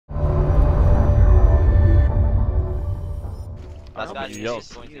Last guy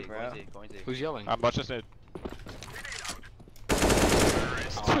yells. Who's yelling? I'm watching it.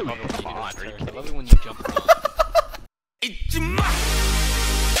 Oh, I love it when you jump.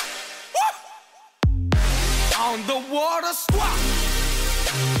 On the water squat.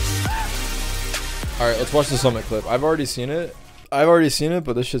 Alright, let's watch the summit clip. I've already seen it,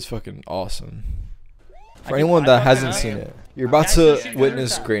 but this shit's fucking awesome. For anyone that hasn't seen it, you're about to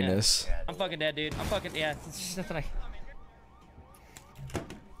witness greatness. I'm fucking dead, dude. I'm fucking, yeah. It's just nothing I...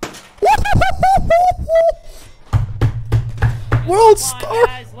 World star!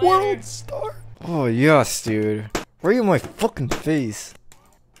 World star! Oh, yes, dude. Right in my fucking face.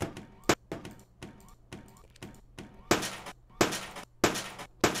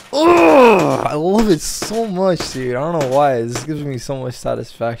 Oh, I love it so much, dude. I don't know why. This gives me so much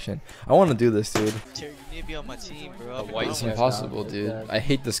satisfaction. I want to do this, dude. You need to be on my team, bro. It's impossible, dude. I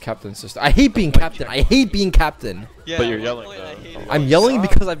hate this captain system. I hate being captain. I hate being captain. Yeah, But you're yelling though. I'm yelling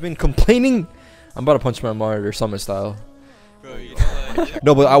because I've been complaining. I'm about to punch my monitor, summit style. Bro, you know what?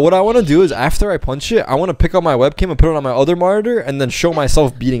 No, but what I want to do is after I punch it, I want to pick up my webcam and put it on my other monitor and then show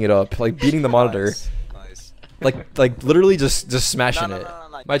myself beating it up, like beating the monitor, Nice. like literally just smashing it.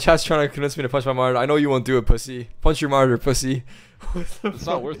 My chat's trying to convince me to punch my monitor. I know you won't do it, pussy. Punch your monitor, pussy. It's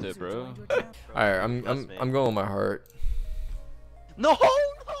not worth it, bro. Alright, I'm going with my heart. No, no.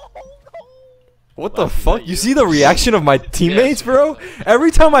 What the fuck? You see the reaction of my teammates, bro? Every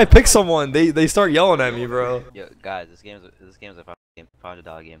time I pick someone, they start yelling at me, bro. Yo, guys, this game's a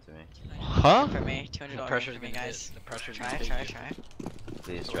 $500 game to me. Huh? For me, $200 The pressure's for me, gonna guys. hit. The pressure's Try, gonna try, hit. try.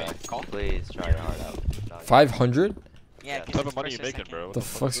 Please try. Call? Please try your heart out. Dog. 500? Yeah, What What type of money you making, bro? What the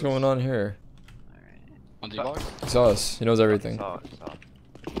fuck's going on here? On D-Log? It's us. He knows everything. Solid.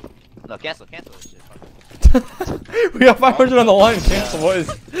 No, cancel this shit. We got 500 on the line. Cancel, boys.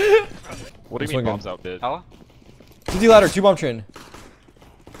 What do you mean bombs out, bid? Ella? 2D ladder, 2 bomb train.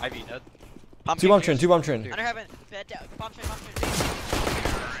 Ivy, Ned. 2 bomb train, 2 bomb train. Under heaven. Bed down. Bomb train, bomb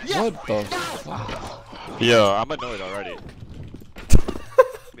train. What the fuck? Yo, I'm annoyed already.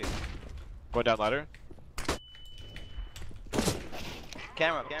 Going down ladder?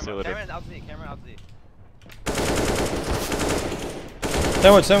 Camera See you later. out Z, camera out Z.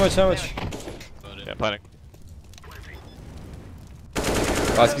 Sandwich. Yeah, planning.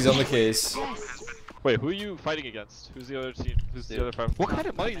 Bosky's on the case. Wait, who are you fighting against? Who's the other team? Who's the other five? What kind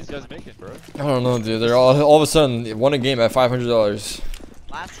of money these guys making, bro? I don't know, dude. They're all of a sudden won a game at $500.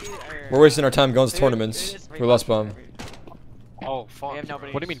 Last year, We're wasting our time going to tournaments. We lost bomb. Oh, fuck. We have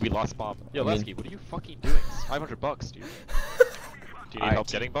nobody. What do you mean we lost bomb? Yo, I mean- Lesky, what are you fucking doing? It's $500, dude. Do you need help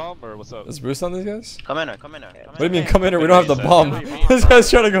getting bomb, or what's up? Let's boost on these guys? Come in there. What do you mean come in or we don't have the bomb? This guy's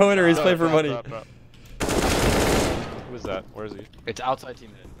trying to go in or he's playing for money. Who is that? Where is he? It's outside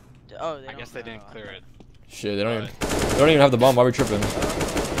team mid. Oh, I guess they didn't clear it. Shit, they don't even have the bomb. Why are we tripping? Who's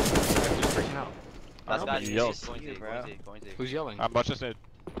freaking out? Last guy He yells. going Z. Who's yelling? I'm watching it.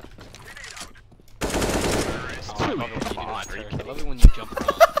 Oh, I love it when you jump.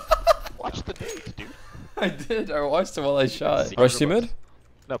 Watch the nades, dude. I did. I watched it while I shot. Rush team mid?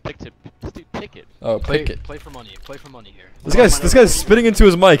 No, pick it. Pick it. Oh, pick it. Play for money. Play for money here. This guy's spitting into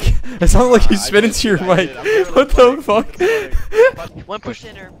his mic. It sounds like he's spitting into your mic. What the fuck? One push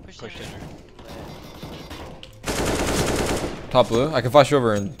in her. Push in Push in her. her. Top blue. I can flash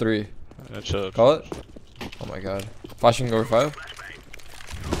over in 3. Yeah, chill. Call it. Oh my god. Flashing over 5.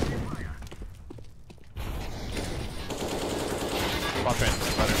 Bomb train.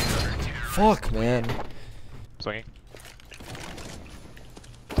 Fuck, man. Swinging.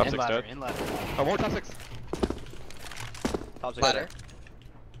 Top In 6 ladder, dead. in ladder. Oh, more top 6. Top Ladder.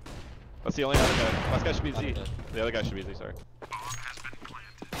 That's the only other guy. Last guy should be Z. The other guy should be Z, sorry.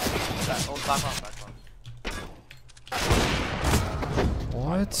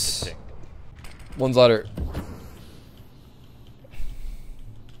 What? One's ladder.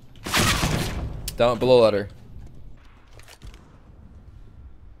 Down below ladder.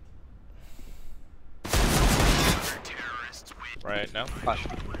 Right now. Flash.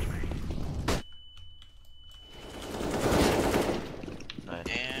 Nice.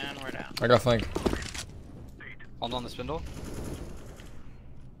 And we're down. I got flank. Hold on the spindle.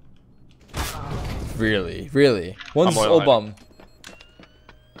 Really? One's I'm old bomb.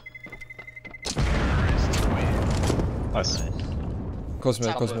 Nice. Close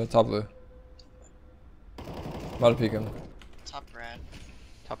mid, top blue. I'm about to peek him. Top red.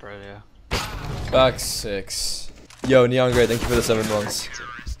 Top right, yeah. Back 6. Yo, Neon Gray, thank you for the 7 months.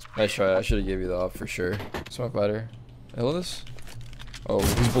 Nice try. I should have gave you the op for sure. Smoke ladder. Hello this? Oh,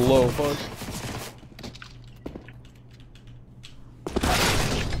 he's below. Fuck.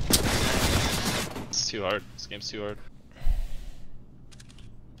 It's too hard. This game's too hard.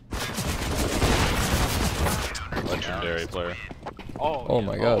 Legendary player. Oh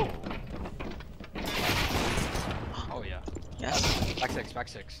my god. Oh yeah. Yes. Back six, back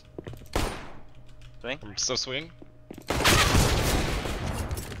six. Swing. I'm so swing.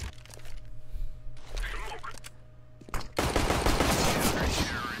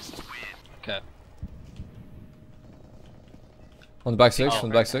 Okay. On the back six, Oh, on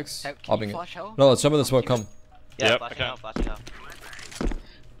the back six. Can Hopping you it. flash hell? No, let's jump in the smoke, come. Yeah, Yep, flashing okay. out, flashing out.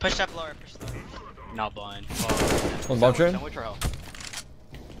 Push up lower, push lower. Not blind. On bomb train? Sandwich or hell?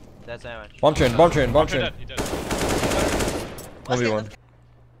 Dead sandwich. Bomb train, bomb train, bomb train. Dead, he dead. 1v1.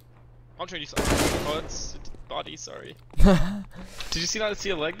 Bomb train, you saw. Oh, it's body, sorry. Did you not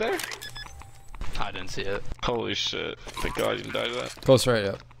see a leg there? I didn't see it. Holy shit. Thank god you didn't die to that. Close right,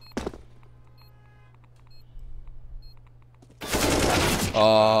 yeah. Good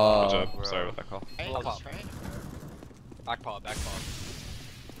Oh. job. Sorry about that call. I'll pop. Right? Back paw, back paw.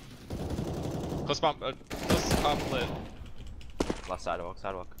 Close bomb, close lit. Left sidewalk,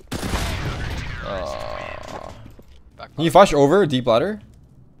 sidewalk. Back Can you paw. flash over deep ladder?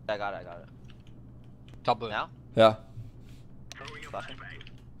 I got it, I got it. Top blue. Now? Yeah. Flashing.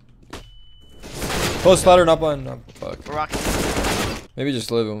 Close ladder, not blind. No, fuck. We're rocking. Maybe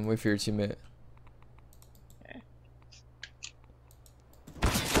just live and wait for your teammate.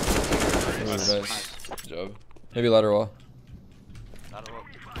 Nice. Nice. Good job. Maybe ladder wall. Not a look.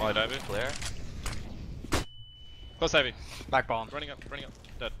 Oh, I dive it. Clear. Close Ivy. Back bomb. Running up,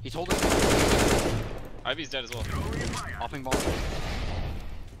 dead. He's holding. Ivy's dead as well. Hopping bomb.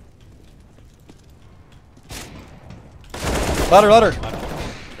 Ladder, ladder.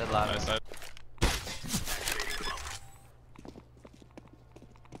 Dead ladder. Nice,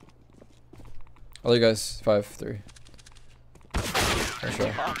 All you guys, 5, 3. Nice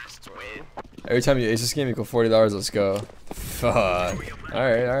try. Fuck, wait. Every time you ace this game, you go $40. Let's go. Fuck.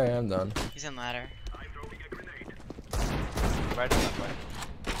 Alright, I'm done. He's in ladder. Right, left, right.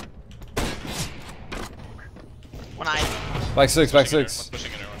 One eye. Back 6, back Pushing 6.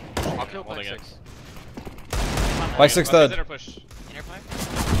 Pushing inner one. I'll kill back Holding it. six. Back 6 Inner dead. push. Inner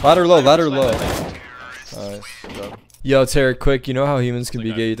play. Ladder low, ladder push, low. ladder. Nice. Good job. Yo, Tarik, quick. You know how humans can be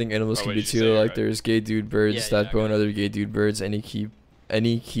Like gay? You think animals oh, can wait, be did you too? say it Like right? there's gay dude birds Yeah, that yeah, bone got it. other gay dude birds. Any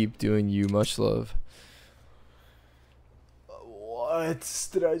keep doing you much love. What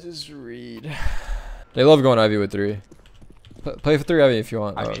did I just read? They love going Ivy with 3. Play for 3 Ivy if you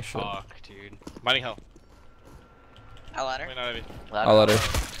want. I Oh mean, shit. fuck, dude. Mining hell. At ladder. Wait, not Ivy. I'll let her.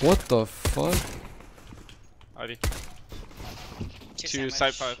 What the fuck? Ivy. Two Two sandwich.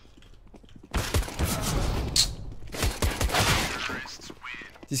 side 5.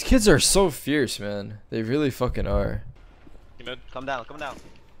 These kids are so fierce, man. They really fucking are. He mid. Come down, come down.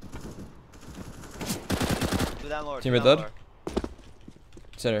 Two down lower. Team two it down dead? lower.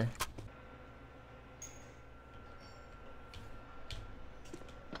 Center.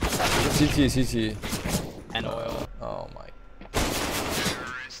 CT. And oil. Oh my.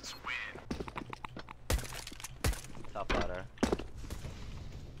 Top ladder.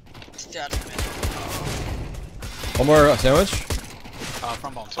 Still out of mid. One more sandwich.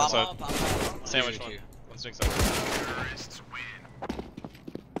 Front bomb. Top side. Bomb. Sandwich Two, one. two. One string side.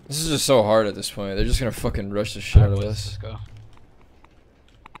 This is just so hard at this point. They're just gonna fucking rush the shit out of Let's us. go.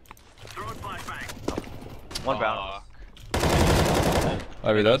 One brown.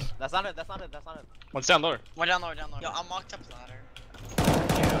 Ivy dead. That's not it, that's not it, that's not it. One's down lower. One down lower, down lower. Yo, I'm locked up ladder.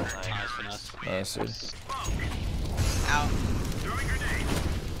 Nice finesse. Nice, dude. Out.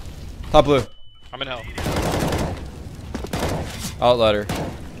 Top blue. I'm in hell. Out ladder.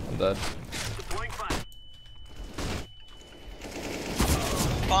 I'm dead.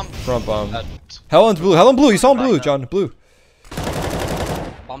 Bomb. Front bomb. Dead. Hell on blue. Hell on blue. You saw him blue, John. Blue.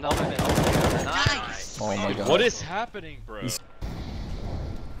 Bomb down. Nice. Oh my god. What is happening, bro?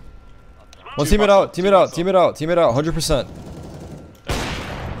 One team it out. Team it out. Team it out. Team it out. 100%.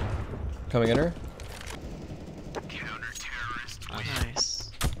 Coming in her.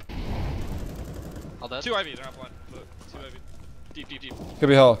 Nice. All dead. Two Ivy, they're not blind. Look, two Ivy. Deep. Could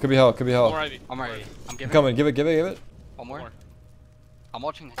be hell. Could be hell. Could be One more hell. Ivy. I'm ready. I'm I'm giving. coming. Give it. One more. One more. I'm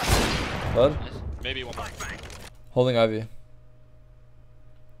watching. Bud. Nice. Maybe one more. Holding Ivy.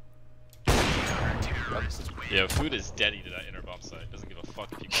 Yeah, food is deady to that inner bomb site. Doesn't give a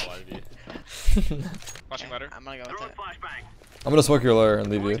fuck if you call Ivy. Watching ladder. I'm gonna go with it. I'm gonna smoke your lower and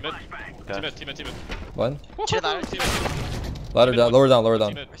leave you. Team mid. Team mid. One. Two ladder. Team mid. Ladder down. Lower down.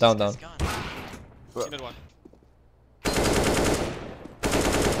 Team mid. Down. Where's this gone? Team mid one.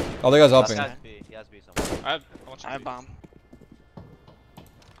 All the guys He hopping. has B, he has B somewhere. I'm watching I have B. bomb.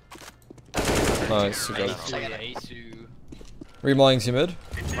 Nice. Good job. Asu. Remauling team mid.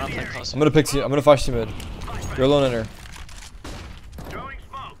 I'm gonna play close. I'm gonna flash team mid. You're alone in her.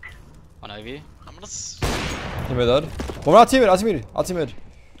 On Ivy. I'm gonna. Team mid dead. One more out team mid. Out team mid. Out team mid.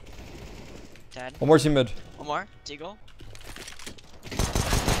 Dead. One more team mid. One more. Deagle.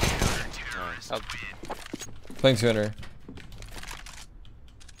 Nice. Playing 2 in her.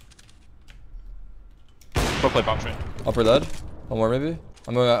 Go play bomb train. Upper dead. One more maybe.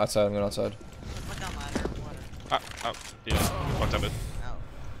 I'm going outside. I'm going outside. Put down ladder. Water. Out. Yeah. Walked out mid. Out.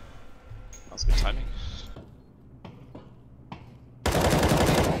 That was good timing.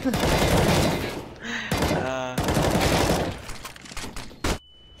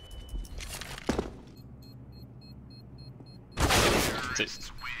 That's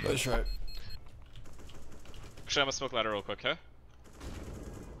it. Nice try. Actually, I'm gonna smoke ladder real quick, okay?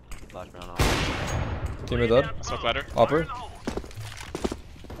 Flash round off. Team mid dead. Smoke ladder. Upper.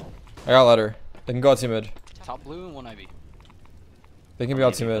 I got ladder. They can go out team mid. Top blue and one Ivy. They can be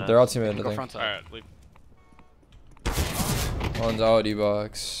out team mid. They're out team mid, I Go think. front side. Alright, leave. One's out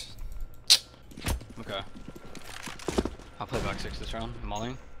D-box. Okay. I'll play back 6 this round. I'm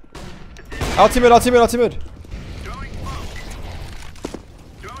mauling. Out team mid, out team mid, out team mid.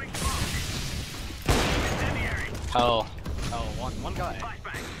 Oh, one guy.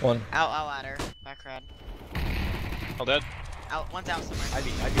 One. Out ladder. Back rad. All dead. Out. One's out somewhere.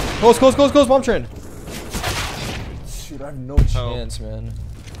 Ivy. Close, bomb train. Dude, I have no chance, man.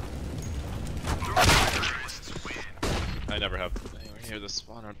 I never have anywhere near the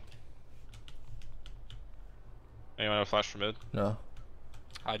spawner. Anyone have a flash for mid? No.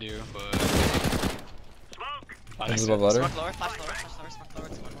 I do, but. One's above ladder. Smoke lower. Flash lower. Smoke lower.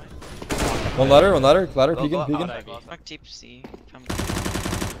 It's one way. One ladder, peeking. Smoke deep C. From.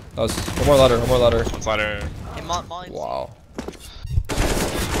 That was one more ladder. One ladder. Hey, Molly. Wow.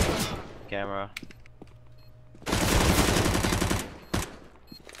 Camera.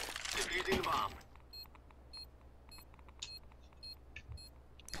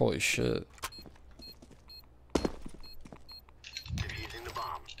 Holy shit.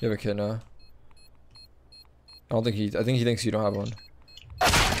 You have a kid now. I think he thinks you don't have one.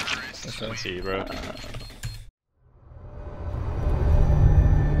 Let's see, bro.